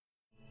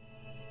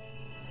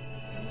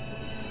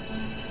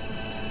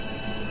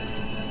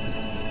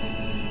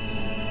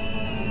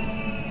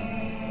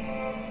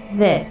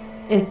This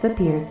is the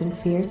Beers and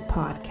Fears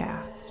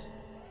podcast.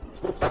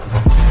 Don't you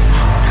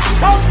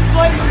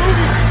blame the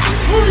movies?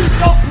 Movies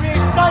don't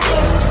create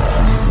cycles.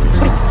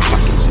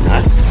 Fucking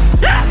nuts.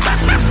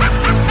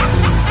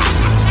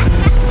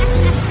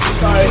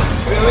 Sorry,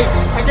 really?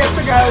 I guess I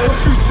got a little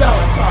too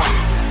zealous, huh?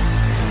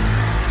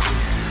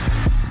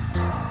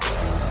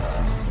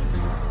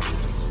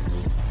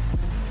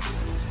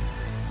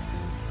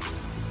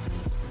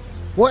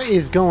 What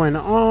is going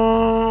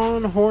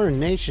on, Horror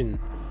Nation?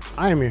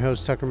 I am your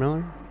host, Tucker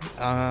Miller.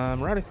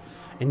 I'm ready.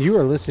 And you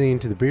are listening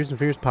to the Beers and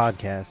Fears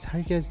podcast. How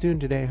you guys doing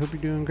today? I hope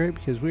you're doing great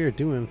because we are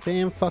doing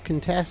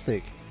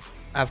fan-fucking-tastic.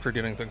 After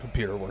getting the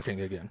computer working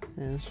again.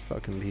 Yeah, this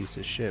fucking piece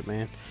of shit,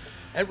 man.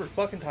 Every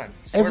fucking time.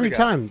 Every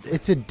time.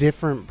 It's a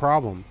different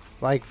problem.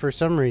 Like, for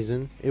some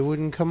reason, it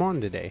wouldn't come on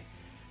today.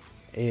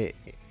 It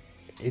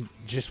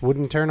just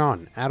wouldn't turn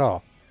on at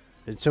all.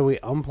 And so we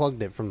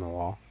unplugged it from the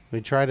wall.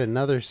 We tried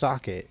another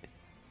socket.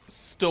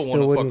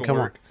 Still wouldn't come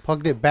work. on.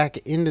 Plugged it back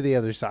into the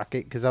other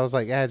socket because I was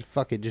like,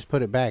 fuck it, just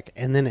put it back.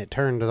 And then it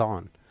turned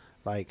on.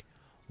 Like,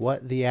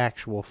 what the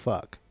actual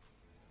fuck?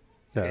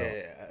 So,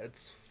 yeah,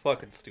 it's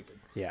fucking stupid.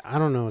 Yeah, I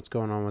don't know what's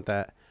going on with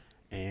that.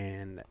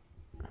 And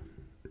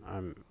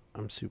I'm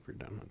super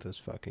done with this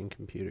fucking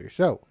computer.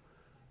 So,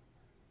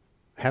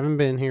 haven't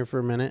been here for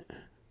a minute.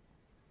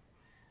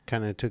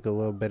 Kind of took a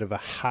little bit of a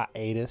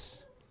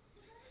hiatus.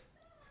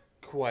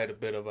 Quite a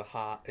bit of a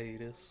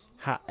hiatus.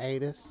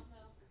 Hiatus?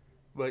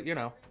 But, you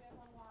know,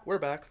 we're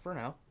back for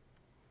now.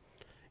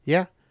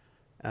 Yeah.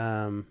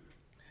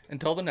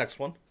 Until the next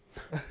one.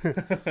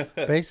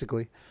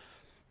 Basically.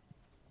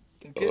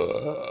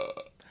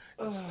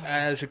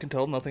 As you can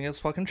tell, nothing has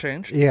fucking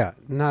changed. Yeah,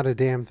 not a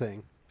damn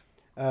thing.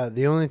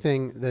 The only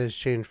thing that has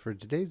changed for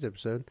today's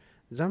episode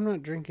is I'm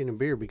not drinking a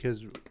beer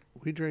because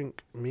we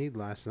drank mead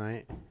last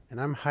night,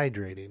 and I'm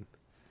hydrating.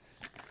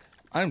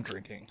 I'm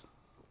drinking.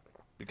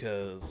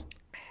 Because,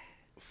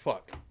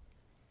 fuck.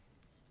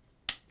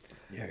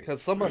 Yeah.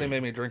 Because somebody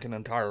made me drink an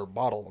entire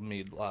bottle of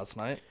mead last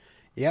night.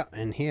 Yeah,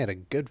 and he had a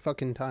good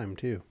fucking time,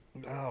 too.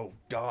 Oh,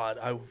 God.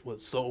 I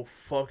was so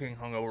fucking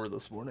hungover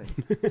this morning.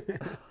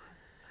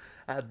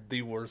 I had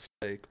the worst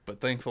steak,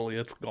 but thankfully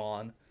it's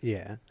gone.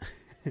 Yeah.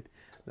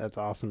 That's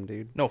awesome,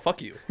 dude. No,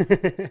 fuck you.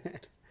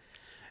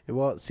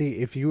 Well, see,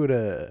 if you would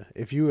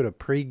have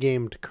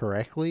pre-gamed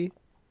correctly,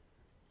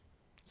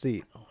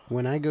 see,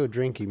 when I go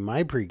drinking,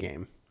 my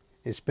pre-game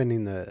is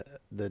spending the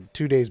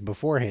 2 days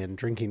beforehand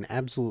drinking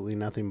absolutely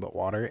nothing but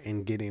water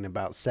and getting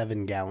about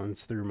 7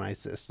 gallons through my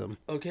system.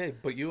 Okay,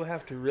 but you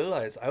have to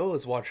realize I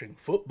was watching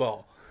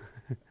football,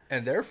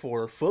 and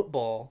therefore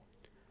football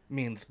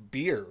means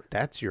beer.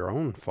 That's your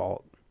own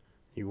fault.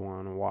 You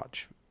want to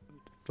watch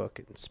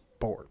fucking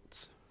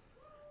sports.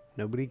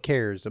 Nobody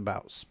cares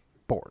about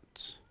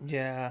sports.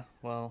 Yeah,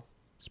 well,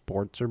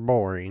 Sports are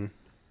boring.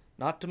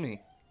 not to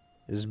me,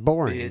 It's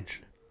boring.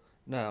 bitch.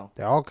 No.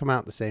 They all come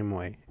out the same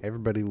way.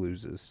 Everybody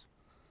loses.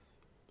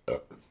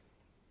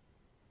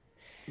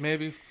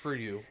 Maybe for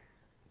you.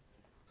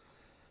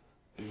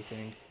 Do you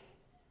think?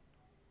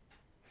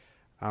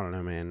 I don't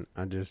know, man.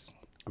 I'm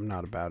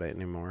not about it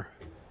anymore.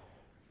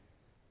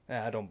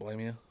 Yeah, I don't blame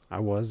you. I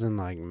was in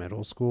like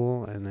middle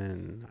school, and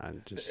then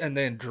And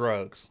then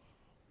drugs.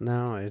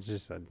 No, it's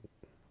just a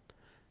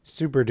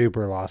super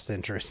duper lost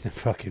interest in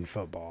fucking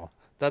football.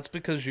 That's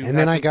because you And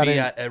then have I to got be in-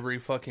 at every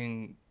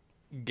fucking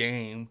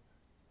game.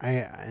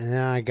 And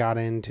then I got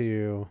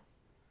into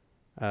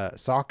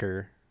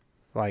soccer,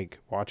 like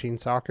watching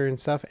soccer and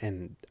stuff,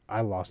 and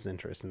I lost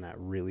interest in that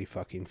really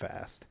fucking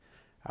fast.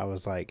 I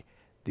was like,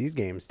 these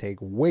games take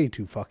way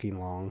too fucking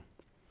long.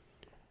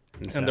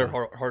 And they're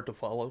hard to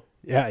follow.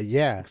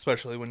 Yeah.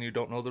 Especially when you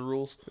don't know the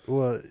rules.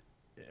 Well,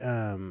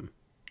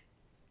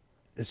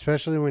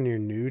 especially when you're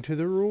new to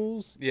the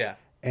rules. Yeah.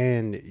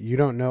 And you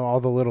don't know all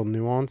the little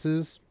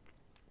nuances.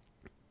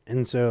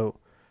 And so,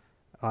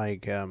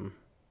 like,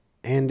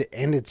 and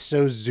it's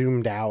so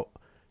zoomed out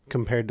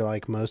compared to,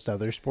 like, most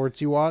other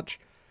sports you watch.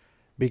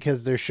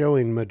 Because they're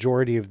showing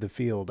majority of the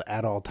field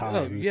at all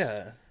times.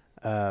 Oh,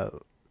 yeah.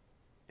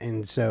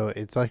 And so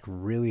it's, like,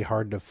 really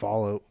hard to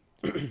follow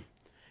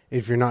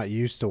if you're not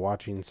used to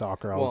watching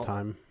soccer all the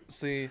time.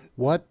 See,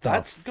 What the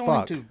that's fuck?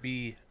 going to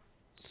be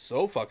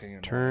so fucking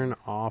annoying. Turn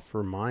off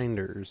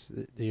reminders.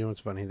 You know what's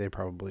funny? They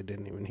probably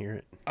didn't even hear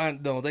it.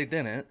 No, they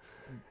didn't.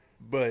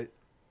 But,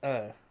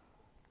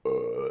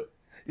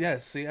 yeah,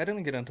 see, I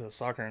didn't get into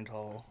soccer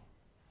until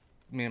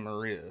me and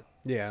Maria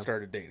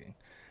started dating.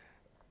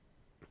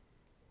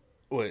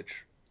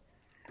 Which,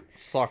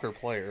 soccer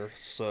player,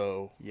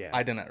 so Yeah.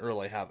 I didn't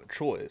really have a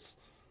choice.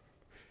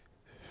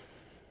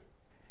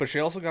 But she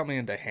also got me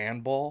into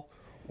handball,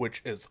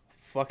 which is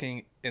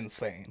fucking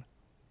insane.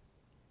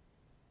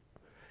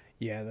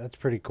 Yeah, that's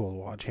pretty cool to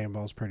watch.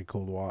 Handball's pretty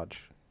cool to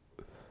watch.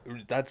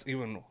 That's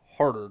even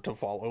harder to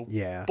follow.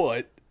 Yeah.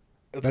 But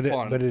it's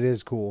fun. But it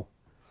is cool.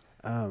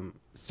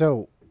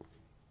 So,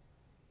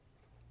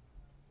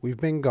 we've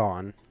been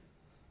gone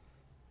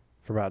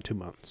for about 2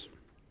 months.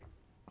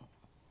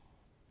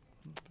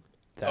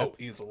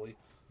 Easily.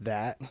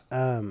 That,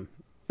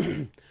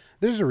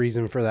 there's a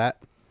reason for that.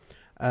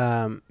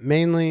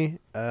 Mainly,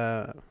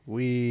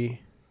 we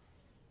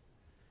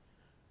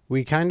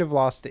kind of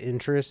lost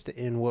interest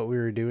in what we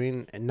were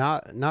doing, and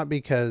not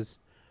because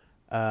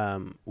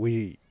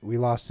we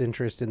lost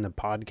interest in the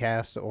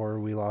podcast or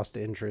we lost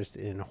interest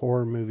in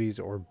horror movies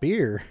or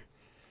beer.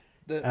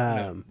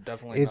 No,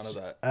 definitely none of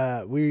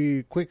that.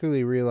 We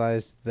quickly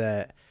realized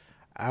that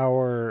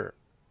our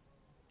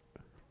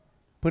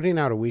putting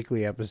out a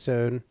weekly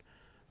episode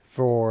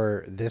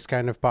for this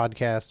kind of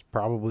podcast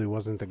probably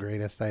wasn't the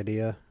greatest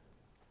idea.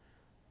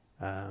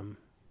 And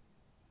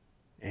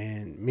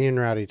me and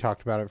Rowdy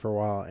talked about it for a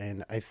while,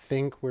 and I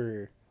think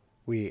we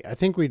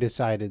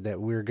decided that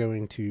we're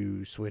going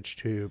to switch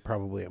to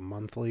probably a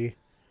monthly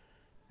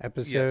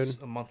episode. Yes,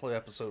 a monthly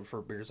episode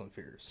for Beers and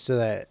Fears. So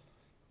that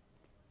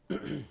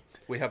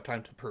we have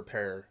time to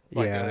prepare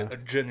a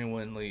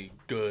genuinely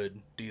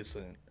good,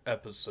 decent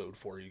episode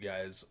for you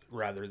guys,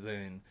 rather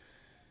than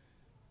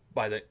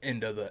by the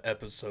end of the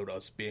episode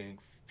us being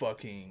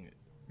fucking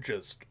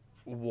just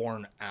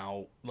worn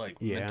out,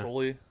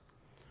 mentally.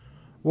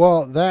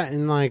 Well, that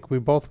and we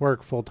both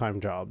work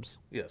full-time jobs.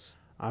 Yes.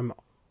 I'm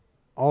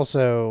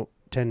also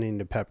tending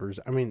to peppers.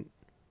 I mean,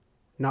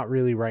 not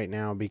really right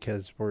now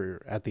because we're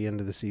at the end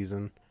of the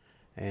season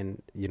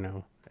and,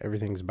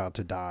 everything's about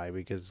to die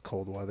because it's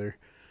cold weather.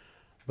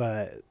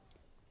 But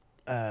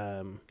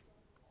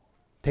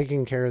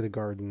taking care of the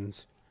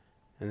gardens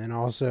and then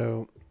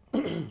also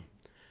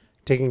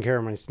taking care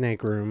of my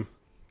snake room.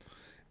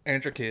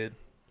 And your kid.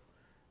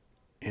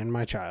 And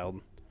my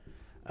child.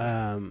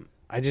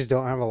 I just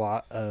don't have a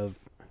lot of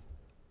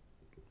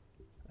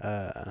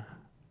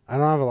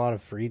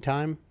free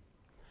time,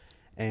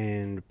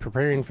 and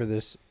preparing for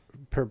this,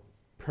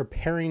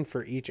 preparing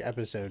for each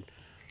episode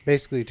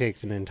basically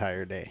takes an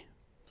entire day.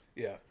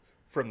 Yeah.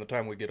 From the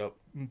time we get up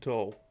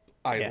until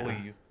I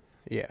leave.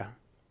 Yeah.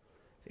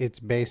 It's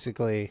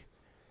basically,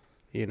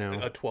 a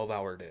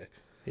 12-hour day.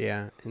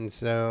 Yeah. And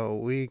so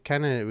we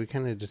kind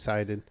of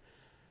decided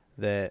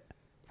that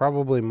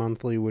probably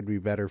monthly would be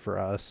better for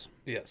us.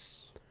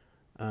 Yes.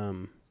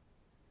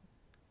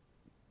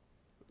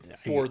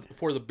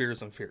 For the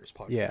Beers and Fears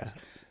podcast. Yeah.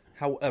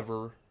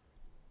 However,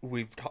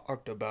 we've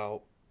talked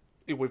about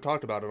it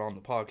on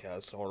the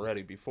podcast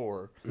already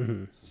before.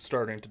 Mm-hmm.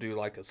 Starting to do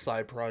a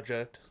side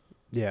project.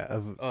 Yeah,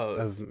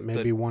 of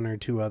maybe one or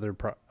two other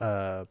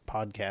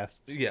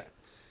podcasts. Yeah.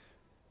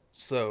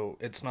 So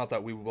it's not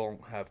that we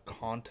won't have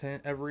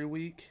content every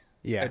week.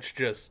 Yeah. It's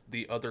just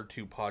the other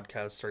two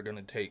podcasts are going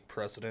to take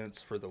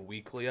precedence for the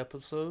weekly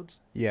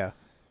episodes. Yeah.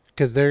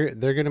 Because they're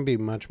going to be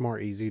much more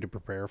easy to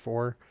prepare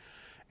for,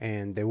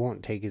 and they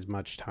won't take as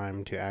much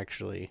time to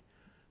actually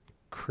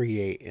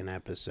create an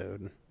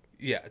episode.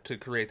 Yeah, to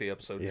create the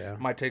episode. Yeah.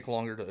 Might take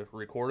longer to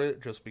record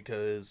it just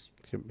because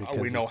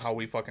we know how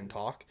we fucking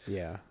talk.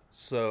 Yeah.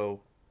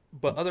 So,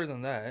 but other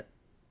than that,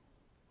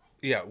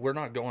 yeah, we're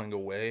not going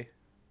away.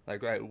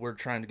 We're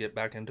trying to get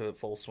back into it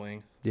full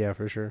swing. Yeah,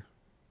 for sure.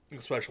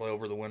 Especially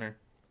over the winter.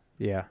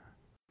 Yeah,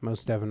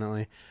 most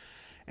definitely.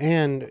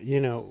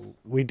 And,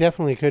 we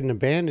definitely couldn't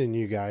abandon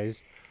you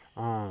guys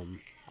on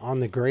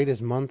the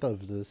greatest month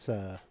of this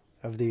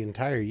of the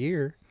entire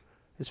year.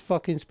 It's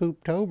fucking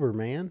Spooktober,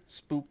 man.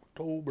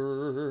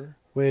 Spooktober.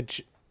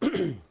 Which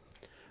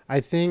I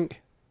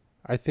think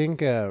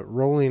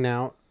rolling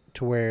out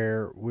to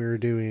where we're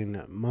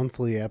doing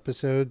monthly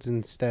episodes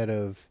instead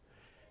of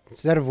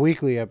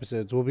weekly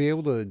episodes, we'll be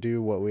able to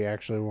do what we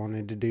actually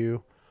wanted to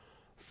do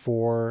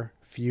for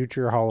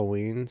future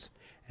Halloweens,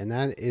 and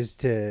that is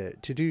to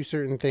do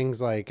certain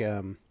things like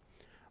the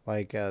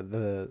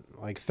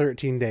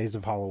 13 days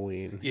of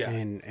Halloween. Yeah.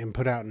 And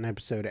put out an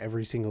episode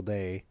every single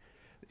day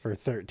for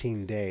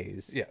 13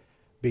 days. Yeah.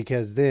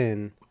 Because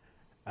then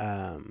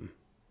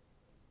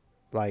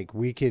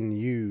we can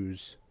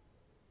use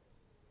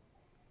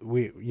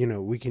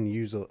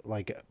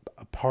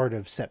a part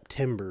of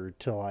September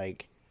to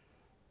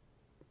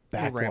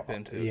ramp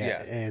into.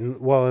 Yeah. And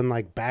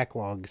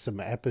backlog some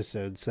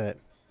episodes that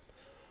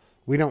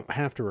we don't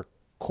have to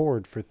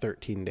record for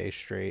 13 days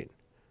straight.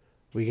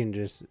 We can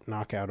just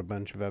knock out a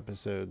bunch of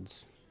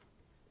episodes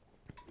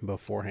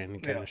beforehand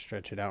and kind of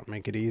stretch it out and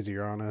make it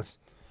easier on us.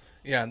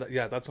 Yeah,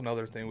 that's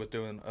another thing with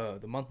doing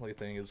the monthly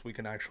thing is we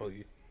can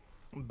actually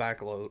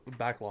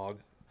backlog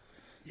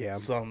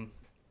some,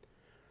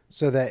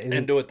 so that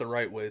and do it the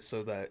right way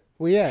so that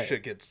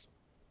shit gets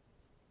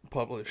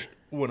published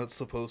when it's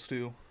supposed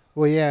to.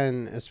 Well, yeah,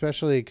 and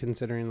especially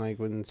considering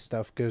when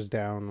stuff goes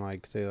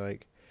down,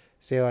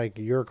 say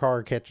your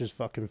car catches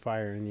fucking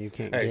fire and you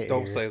can't get here. Hey,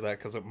 don't say that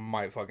because it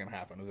might fucking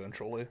happen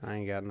eventually. I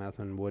ain't got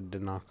nothing wood to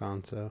knock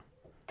on, so.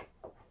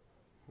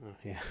 Oh,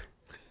 yeah.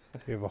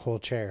 We have a whole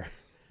chair.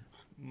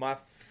 My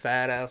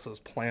fat ass is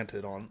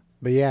planted on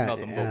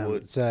nothing but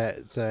wood.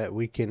 So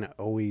we can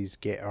always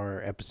get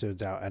our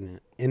episodes out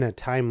in a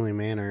timely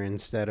manner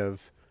instead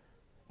of,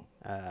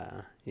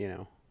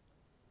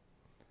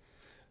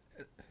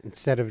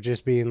 instead of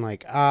just being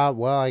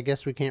well, I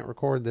guess we can't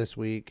record this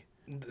week.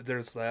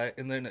 There's that,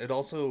 and then it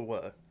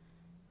also,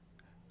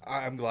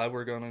 I'm glad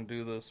we're going to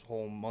do this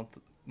whole month,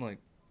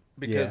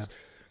 because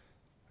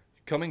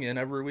coming in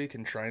every week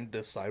and trying to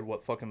decide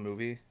what fucking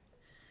movie.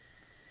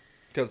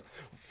 Because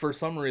for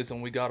some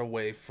reason we got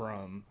away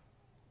from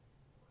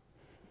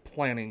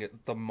planning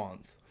it the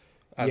month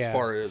as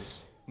far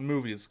as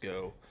movies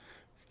go.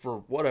 For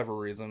whatever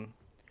reason,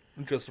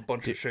 just a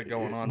bunch of shit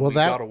going on. We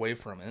got away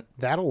from it.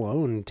 That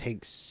alone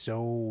takes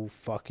so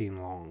fucking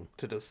long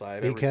to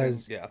decide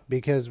because everything. Yeah.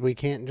 Because we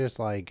can't just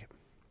like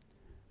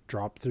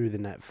drop through the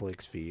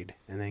Netflix feed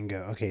and then go,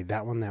 okay,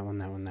 that one.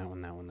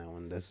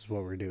 This is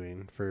what we're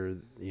doing for,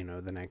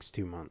 the next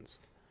 2 months.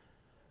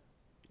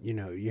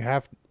 You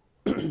have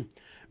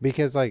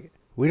because like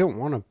we don't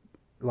want to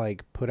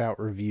like put out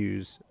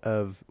reviews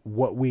of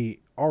what we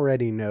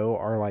already know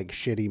are like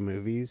shitty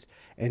movies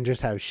and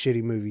just have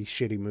shitty movie.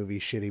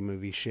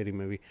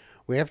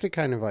 We have to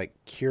kind of like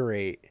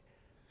curate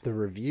the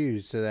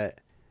reviews so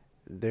that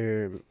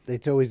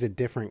it's always a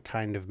different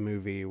kind of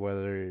movie,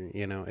 whether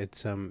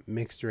it's some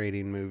mixed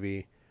rating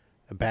movie,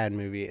 a bad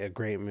movie, a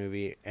great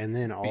movie, and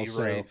then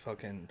also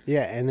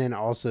and then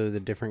also the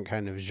different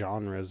kind of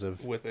genres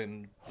of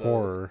within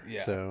horror.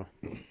 So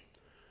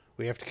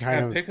we have to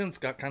kind of Pickens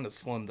got kind of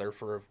slim there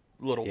for a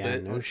little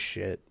bit. No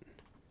shit.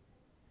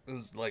 It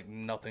was like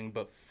nothing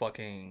but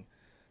fucking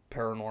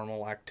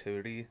Paranormal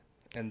Activity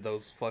and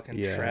those fucking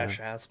trash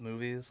ass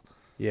movies.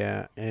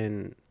 Yeah,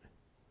 and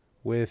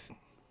with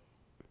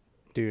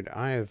dude,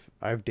 I've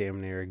damn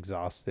near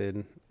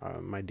exhausted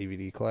my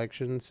DVD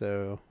collection,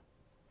 so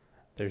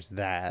there's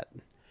that.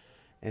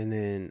 And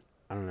then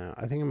I don't know.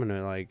 I think I'm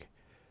gonna like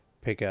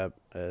pick up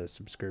a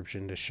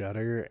subscription to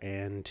Shudder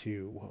and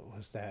to what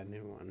was that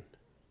new one?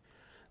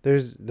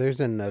 There's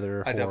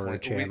another horror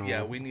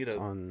channel. We need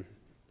on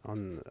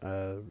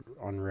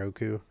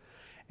Roku,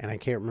 and I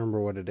can't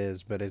remember what it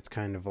is, but it's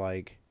kind of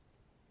like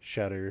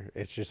Shudder.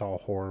 It's just all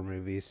horror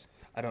movies.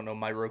 I don't know.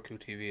 My Roku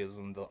TV is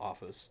in the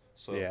office,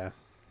 so yeah,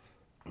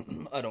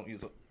 I don't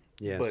use it.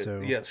 Yeah, but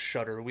so yes,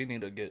 Shudder. We need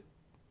to get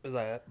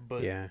that.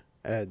 But yeah,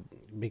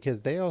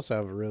 because they also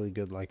have really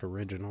good like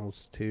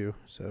originals too.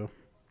 So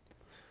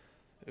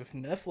if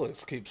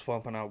Netflix keeps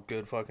pumping out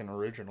good fucking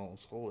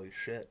originals, holy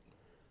shit.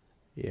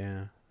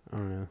 Yeah. I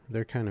don't know.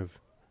 They're kind of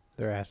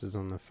their asses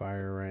on the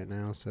fire right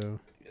now. So,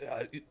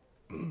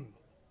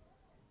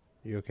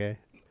 you okay?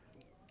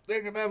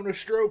 Think I'm having a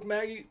stroke,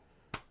 Maggie.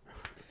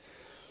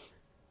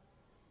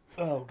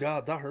 Oh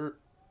God, that hurt.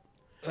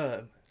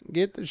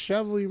 Get the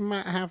shovel. You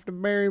might have to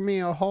bury me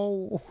a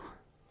hole.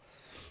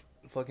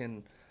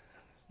 Fucking.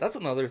 That's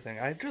another thing.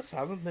 I just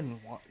haven't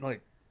been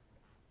like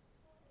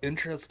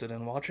interested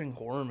in watching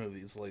horror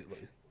movies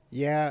lately.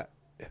 Yeah.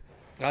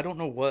 I don't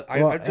know what.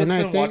 I've just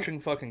been watching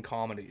fucking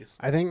comedies.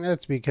 I think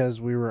that's because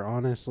we were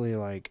honestly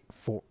like,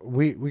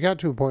 we got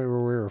to a point where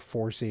we were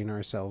forcing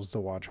ourselves to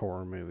watch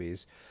horror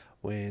movies.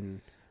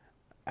 When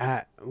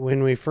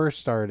we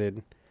first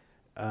started,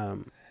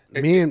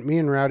 me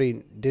and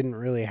Rowdy didn't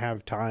really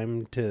have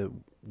time to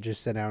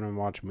just sit down and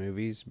watch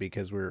movies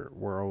because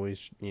we're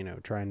always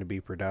trying to be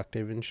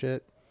productive and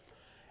shit.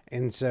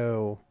 And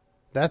so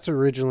that's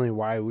originally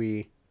why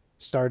we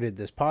started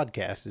this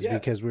podcast is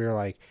because we were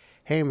like,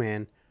 hey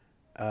man.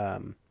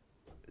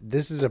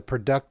 This is a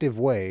productive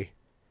way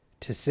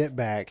to sit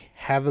back,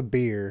 have a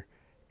beer,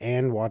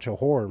 and watch a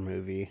horror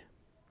movie.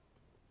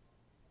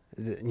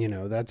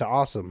 That's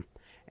awesome.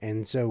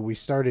 And so we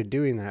started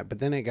doing that, but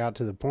then it got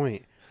to the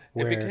point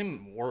where it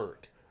became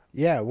work.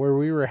 Yeah, where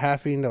we were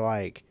having to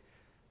like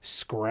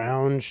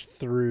scrounge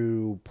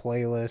through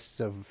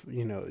playlists of,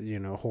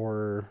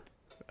 horror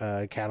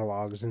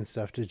catalogs and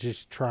stuff to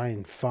just try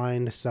and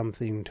find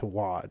something to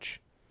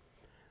watch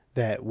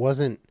that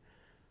wasn't.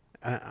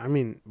 I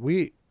mean,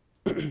 we've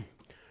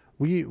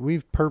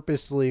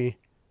purposely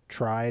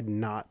tried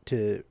not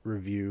to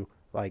review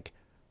like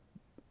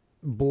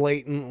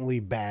blatantly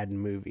bad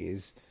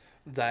movies.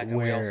 That and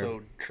we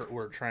also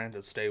we're trying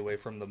to stay away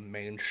from the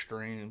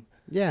mainstream.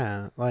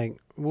 Yeah, like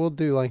we'll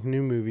do like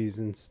new movies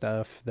and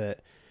stuff that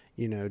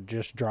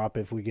just drop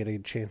if we get a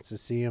chance to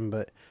see them.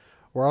 But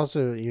we're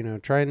also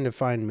trying to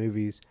find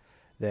movies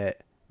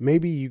that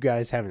maybe you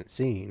guys haven't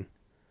seen,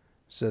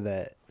 so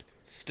that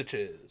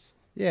Stitches.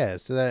 Yeah,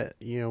 so that,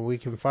 we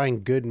can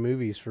find good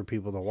movies for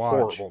people to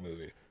watch. Horrible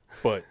movie,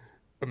 but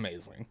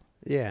amazing.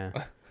 Yeah.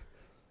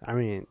 I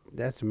mean,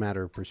 that's a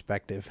matter of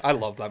perspective. I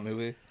love that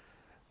movie,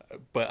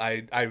 but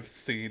I've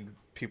seen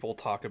people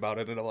talk about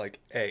it and I'm like,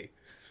 hey,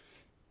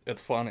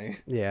 it's funny.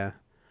 Yeah.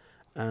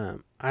 I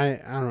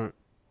don't,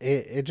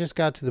 it just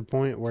got to the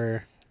point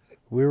where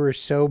we were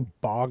so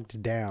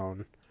bogged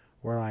down.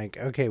 We're like,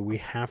 okay, we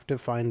have to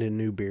find a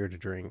new beer to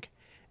drink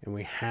and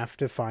we have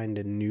to find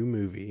a new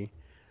movie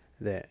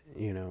that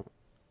and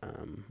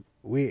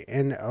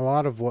a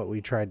lot of what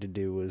we tried to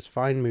do was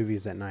find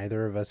movies that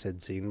neither of us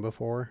had seen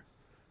before.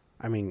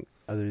 I mean,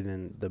 other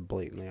than the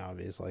blatantly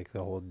obvious, like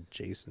the whole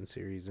Jason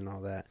series and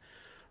all that.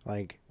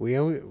 Like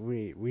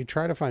we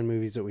try to find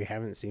movies that we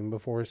haven't seen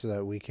before so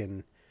that we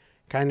can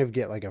kind of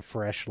get like a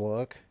fresh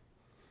look,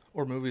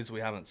 or movies we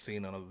haven't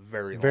seen in a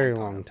very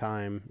long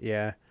time.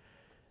 Yeah,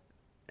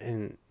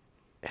 and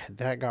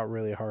that got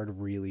really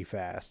hard really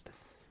fast.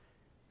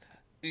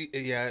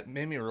 Yeah, it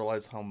made me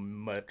realize how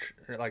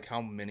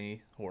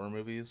many horror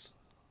movies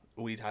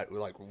we'd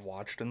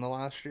watched in the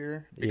last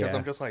year. Because Yeah.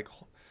 I'm just like,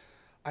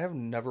 I have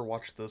never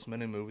watched this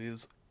many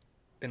movies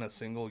in a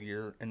single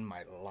year in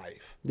my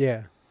life.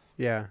 Yeah.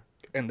 Yeah.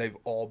 And they've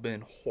all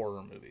been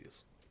horror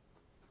movies.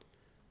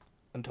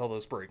 Until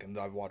this break, and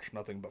I've watched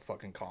nothing but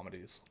fucking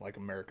comedies, like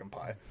American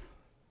Pie.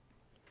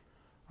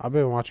 I've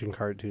been watching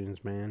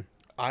cartoons, man.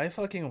 I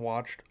fucking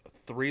watched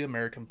 3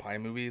 American Pie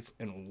movies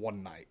in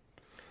one night.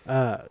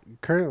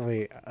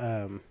 Currently,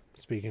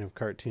 speaking of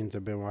cartoons,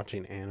 I've been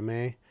watching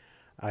anime.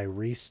 I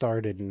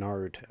restarted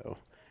Naruto,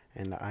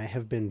 and I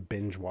have been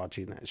binge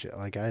watching that shit.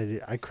 Like,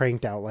 I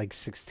cranked out like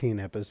 16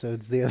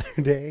 episodes the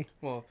other day.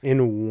 Well,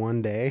 in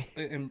one day.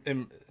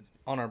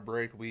 On our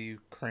break, we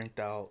cranked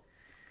out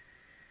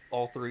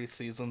all 3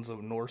 seasons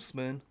of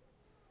Norsemen.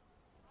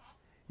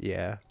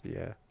 Yeah,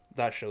 yeah,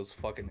 That show's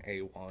fucking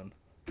A1.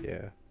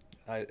 yeah.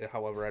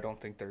 However, I don't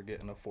think they're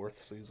getting a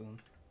 4th season.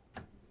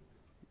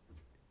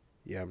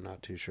 Yeah, I'm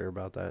not too sure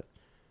about that.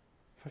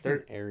 They're-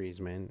 Fucking Aries,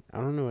 man.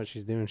 I don't know what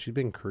she's doing. She's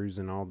been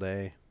cruising all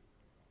day.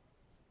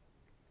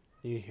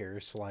 You hear her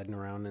sliding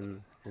around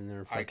in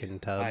their fucking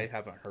tub. I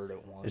haven't heard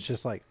it once. It's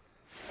just like...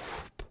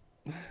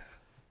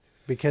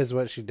 Because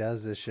what she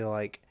does is she'll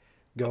like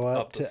go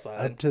up to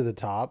the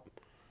top,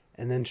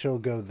 and then she'll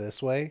go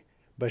this way,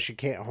 but she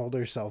can't hold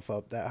herself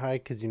up that high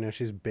because, you know,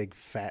 she's a big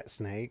fat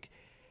snake.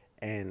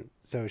 And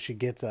so she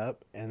gets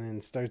up and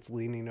then starts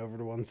leaning over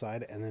to one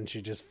side, and then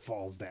she just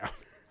falls down.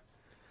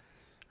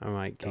 I'm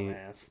like,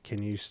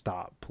 can you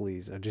stop,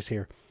 please? I just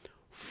hear...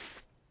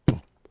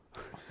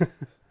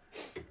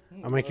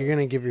 I'm like, you're going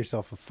to give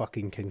yourself a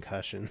fucking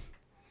concussion.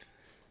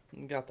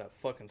 You got that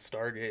fucking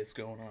Stargaze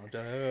going on.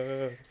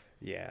 Duh.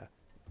 Yeah.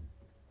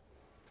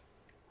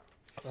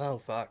 Oh,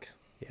 fuck.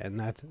 Yeah, and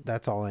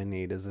that's all I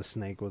need is a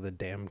snake with a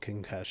damn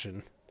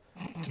concussion.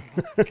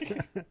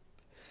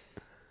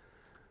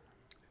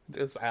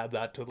 Just add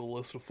that to the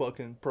list of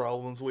fucking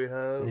problems we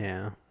have.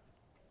 Yeah.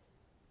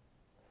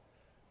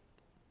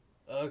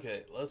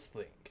 Okay, let's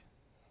think.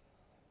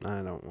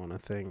 I don't want to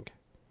think.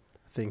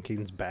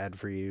 Thinking's bad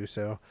for you,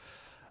 so...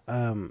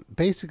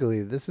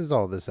 basically, this is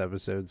all this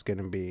episode's going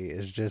to be,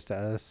 is just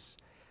us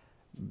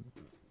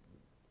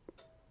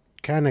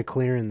kind of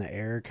clearing the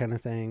air kind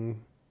of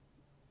thing,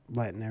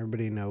 letting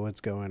everybody know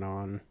what's going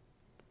on.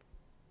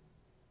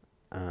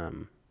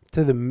 To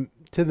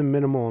the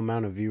minimal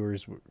amount of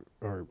viewers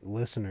or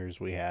listeners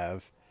we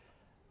have,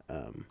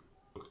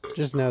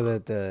 just know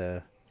that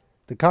the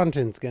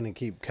content's going to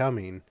keep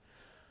coming.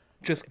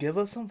 Just give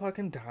us some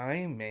fucking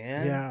time,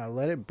 man. Yeah,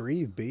 let it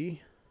breathe,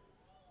 B.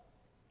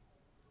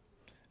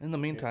 In the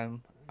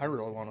meantime, I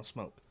really want to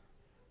smoke.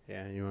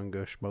 Yeah, you want to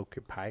go smoke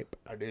your pipe?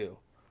 I do.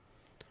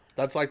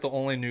 That's like the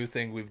only new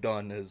thing we've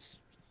done is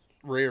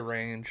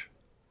rearrange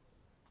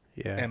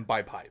Yeah. and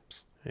buy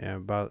pipes. Yeah,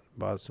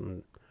 bought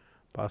some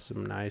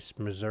nice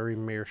Missouri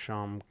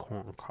Meerschaum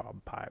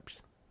corncob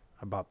pipes.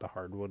 I bought the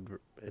hardwood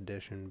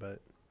edition,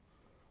 but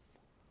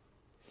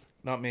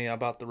Not me. I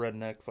bought the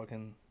redneck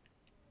fucking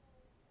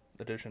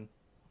edition.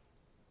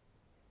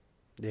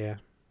 yeah,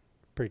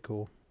 pretty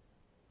cool.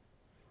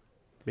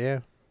 Yeah,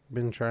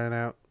 been trying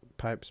out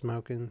pipe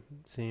smoking,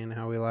 seeing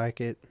how we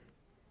like it.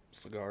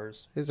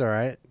 Cigars. It's all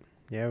right.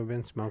 Yeah, we've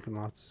been smoking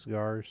lots of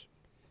cigars.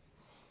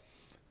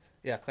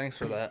 Yeah, thanks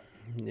for that.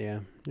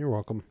 Yeah, you're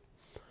welcome.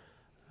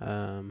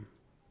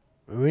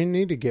 We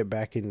need to get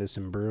back into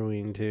some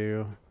brewing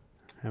too.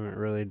 Haven't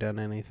really done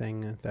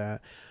anything with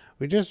that.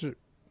 We just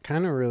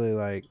kind of really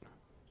like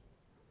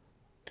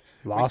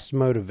lost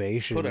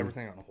motivation. Put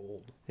everything on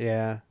hold.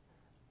 Yeah.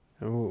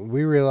 And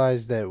we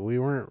realized that we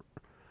weren't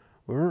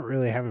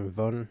really having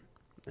fun,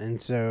 and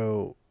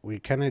so we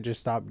kind of just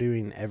stopped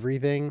doing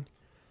everything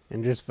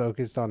and just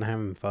focused on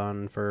having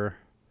fun for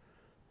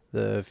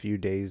the few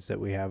days that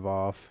we have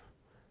off.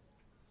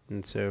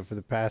 And so for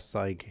the past,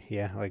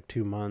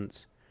 2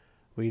 months,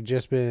 we've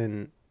just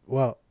been,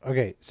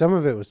 some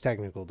of it was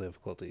technical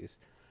difficulties.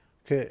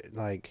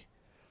 The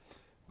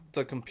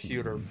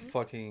computer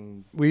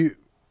fucking...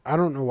 I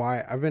don't know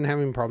why. I've been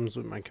having problems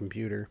with my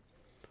computer.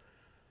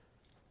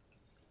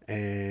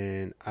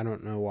 And I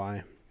don't know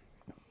why.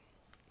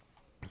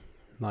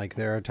 Like,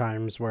 there are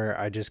times where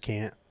I just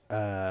can't,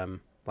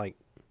 can't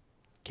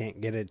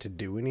get it to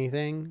do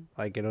anything.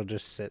 Like, it'll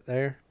just sit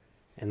there.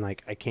 And, I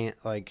can't,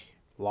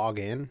 log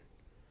in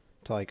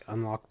to,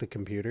 unlock the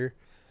computer.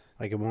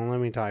 It won't let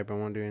me type. It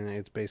won't do anything.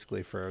 It's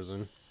basically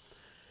frozen.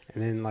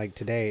 And then,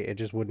 today, it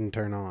just wouldn't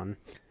turn on.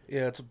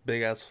 Yeah, it's a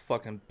big-ass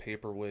fucking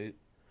paperweight.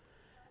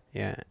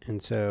 Yeah,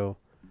 and so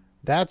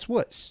that's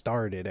what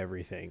started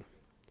everything.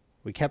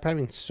 We kept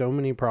having so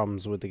many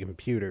problems with the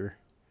computer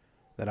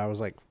that I was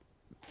like,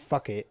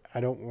 fuck it. I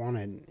don't want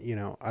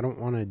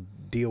to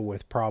deal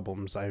with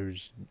problems. I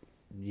was,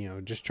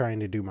 just trying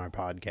to do my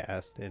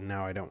podcast, and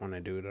now I don't want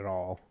to do it at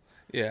all.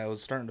 Yeah, it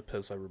was starting to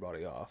piss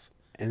everybody off.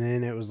 And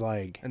then it was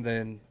like... And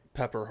then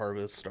Pepper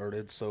Harvest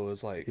started, so it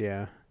was like...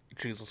 Yeah.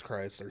 Jesus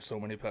Christ, there's so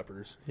many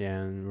peppers. Yeah,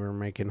 and we're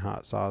making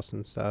hot sauce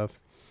and stuff.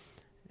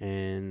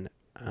 And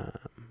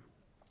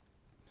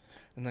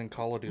then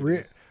Call of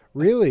Duty.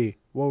 Really,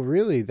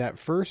 that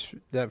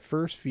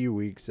first few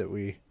weeks that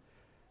we,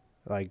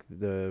 like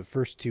the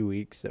first 2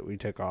 weeks that we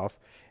took off,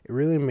 it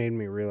really made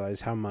me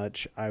realize how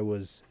much I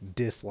was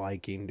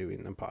disliking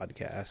doing the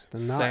podcast.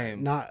 And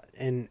Same.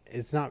 And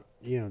it's not,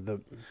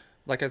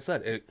 like I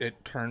said,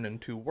 it turned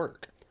into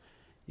work.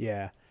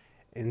 Yeah.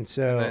 And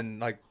so,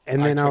 and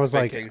then I was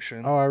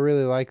vacation. like, oh, I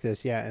really like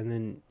this. Yeah. And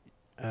then,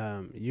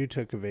 you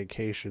took a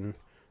vacation,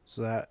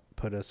 so that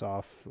put us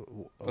off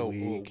a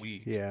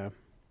week. Yeah.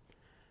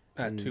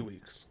 2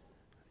 weeks.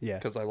 Yeah.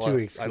 Because I 2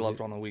 weeks. I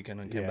left on the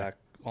weekend and came back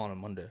on a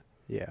Monday.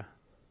 Yeah.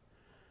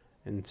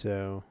 And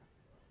so.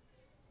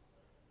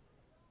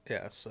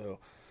 Yeah, so.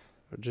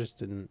 I just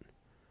didn't.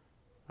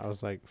 I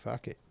was like,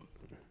 fuck it.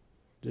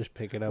 Just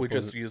pick it up. We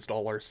just used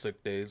all our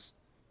sick days.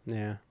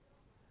 Yeah.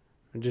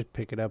 And just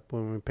pick it up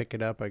when we pick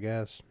it up, I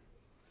guess.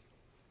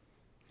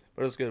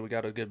 But it's good. We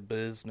got a good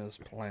business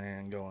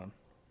plan going.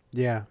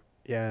 Yeah.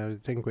 Yeah, I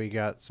think we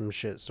got some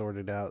shit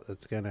sorted out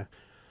that's going to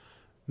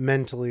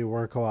mentally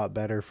work a lot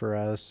better for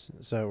us,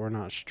 so we're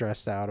not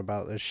stressed out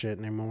about this shit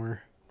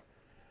anymore.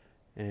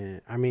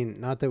 And I mean,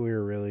 not that we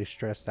were really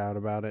stressed out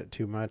about it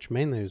too much.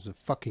 Mainly it was the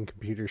fucking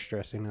computer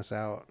stressing us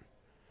out.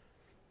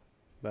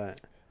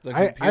 But the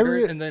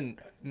computer, and then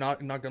not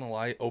gonna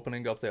lie,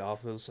 opening up the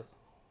office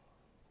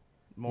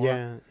more.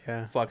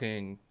 Yeah.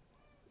 Fucking,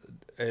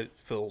 it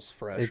feels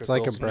fresh. It's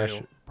like a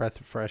breath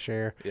of fresh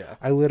air. Yeah.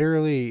 I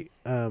literally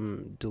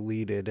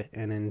deleted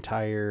an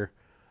entire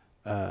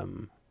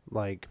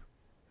like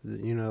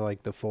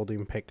the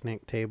folding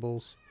picnic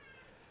tables.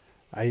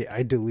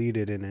 I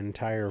deleted an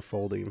entire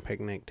folding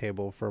picnic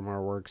table from our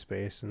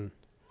workspace, and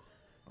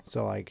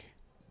so like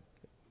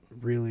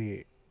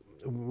really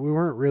we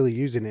weren't really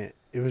using it.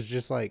 It was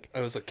just like it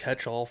was a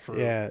catch-all for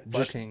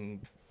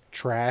fucking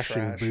trash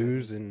and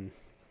booze and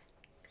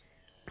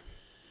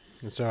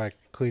so I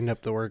cleaned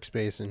up the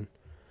workspace and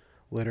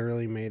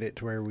literally made it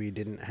to where we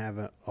didn't have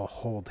a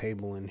whole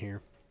table in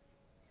here.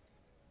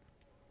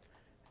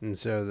 And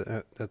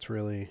so that's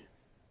really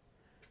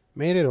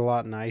made it a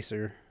lot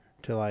nicer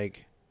to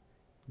like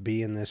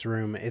be in this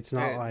room. It's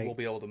not like we'll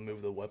be able to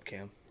move the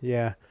webcam.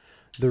 Yeah.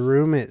 The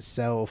room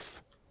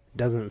itself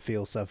doesn't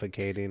feel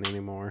suffocating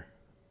anymore.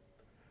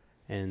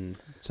 And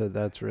so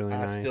that's really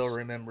nice. I still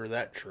remember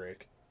that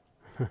trick.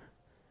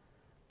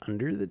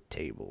 Under the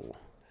table.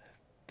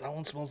 That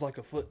one smells like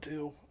a foot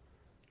too.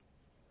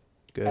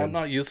 Good. I'm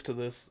not used to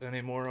this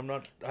anymore.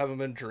 I haven't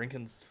been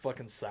drinking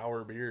fucking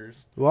sour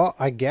beers. Well,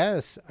 I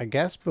guess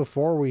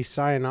before we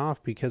sign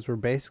off, because we're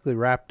basically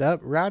wrapped up,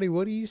 Rowdy,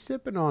 what are you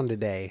sipping on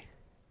today?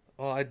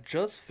 Well, I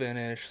just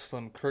finished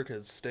some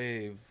Crooked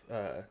Stave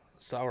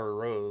sour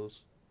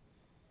rose.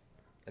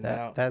 And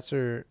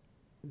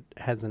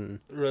has an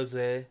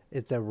rosé.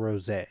 It's a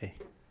rosé.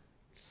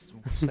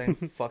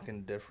 Same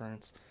fucking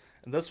difference.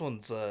 And this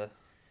one's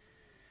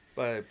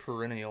by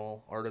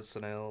Perennial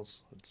Artisan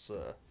Ales. It's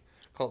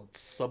called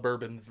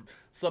Suburban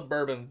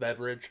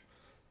Beverage.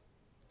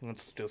 And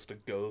it's just a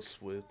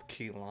ghost with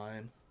key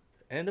lime.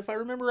 And if I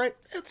remember right,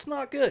 it's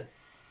not good.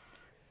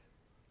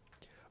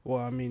 Well,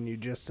 I mean, you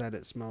just said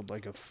it smelled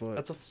like a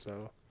foot,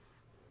 so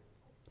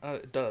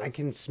it does. I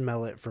can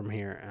smell it from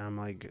here, and I'm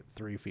like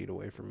 3 feet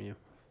away from you.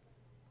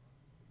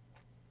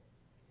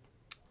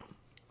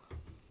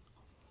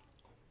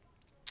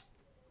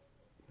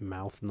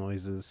 Mouth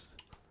noises.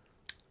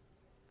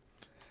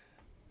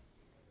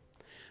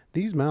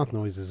 These mouth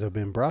noises have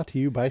been brought to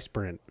you by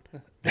Sprint.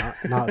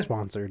 Not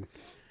sponsored.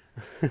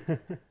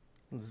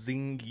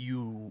 Zing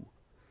you.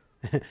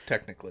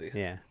 Technically.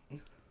 Yeah.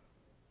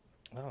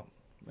 Oh.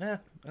 Yeah,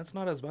 that's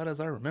not as bad as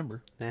I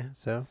remember. Yeah,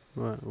 so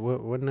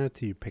what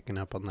notes are you picking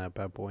up on that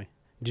bad boy?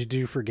 Did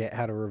you forget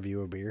how to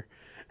review a beer?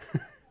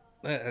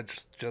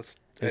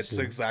 It's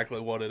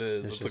exactly what it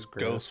is. It's a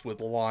ghost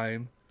with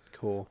lime.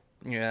 Cool.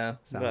 Yeah.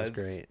 Sounds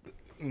great.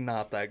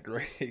 Not that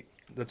great.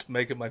 That's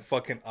making my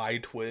fucking eye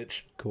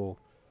twitch. Cool.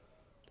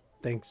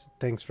 Thanks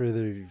for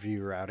the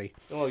review, Rowdy.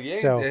 Oh,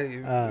 yeah. So,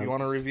 you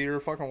want to review your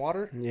fucking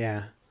water?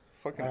 Yeah.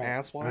 Fucking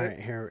ass water? All right,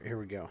 here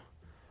we go.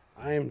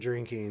 I am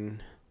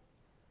drinking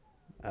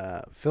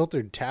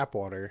filtered tap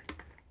water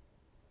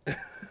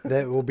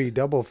that will be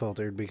double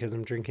filtered because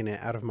I'm drinking it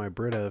out of my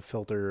Brita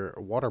filter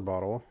water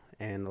bottle.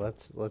 And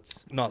let's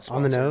not sponsored.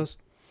 On the nose.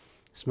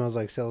 Smells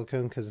like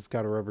silicone because it's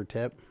got a rubber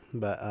tip,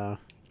 but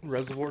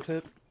reservoir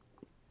tip.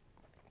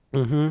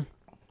 Mm-hmm.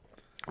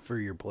 For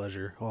your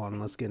pleasure. Hold on,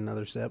 let's get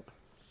another sip.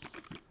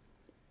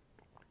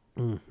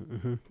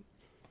 Mm-hmm.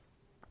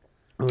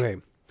 Okay,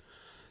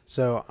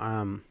 so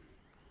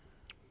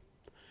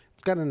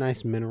it's got a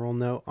nice mineral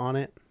note on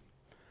it.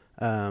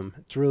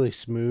 It's really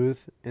smooth,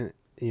 and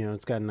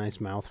it's got a nice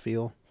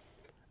mouthfeel.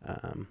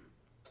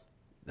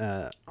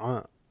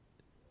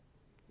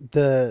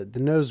 The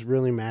nose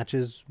really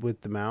matches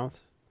with the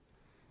mouth.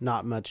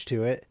 Not much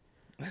to it.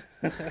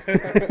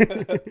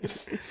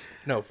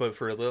 No, but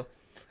for real,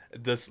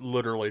 this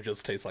literally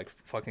just tastes like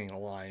fucking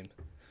lime.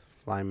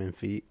 Lime and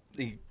feet.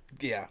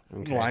 Yeah,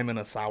 okay. Lime in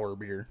a sour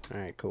beer.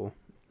 All right, cool.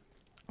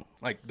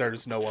 Like,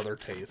 there's no other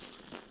taste,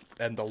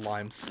 and the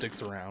lime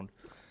sticks around.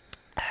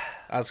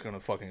 I was gonna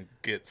fucking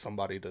get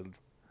somebody to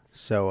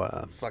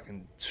So,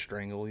 fucking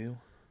strangle you.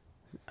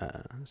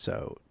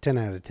 so 10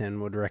 out of 10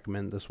 would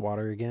recommend this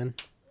water again.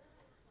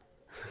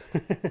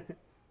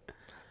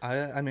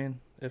 I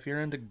mean, if you're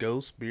into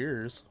ghost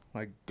beers,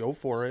 like, go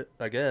for it,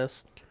 I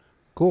guess.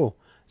 Cool.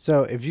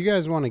 So if you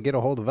guys want to get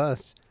a hold of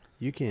us,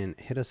 you can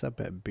hit us up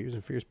at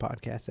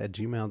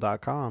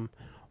beersandfearspodcast@gmail.com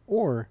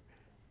or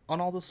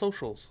On all the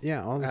socials.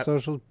 yeah, all the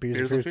socials,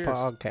 Beers and Fears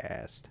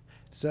Podcast.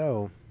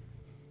 So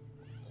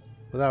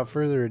without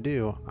further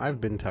ado, I've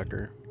been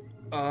Tucker.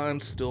 I'm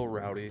still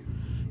Rowdy.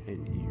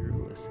 And you're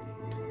listening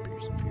to the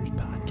Beers and Fears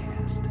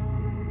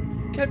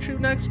Podcast. Catch you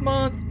next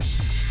month.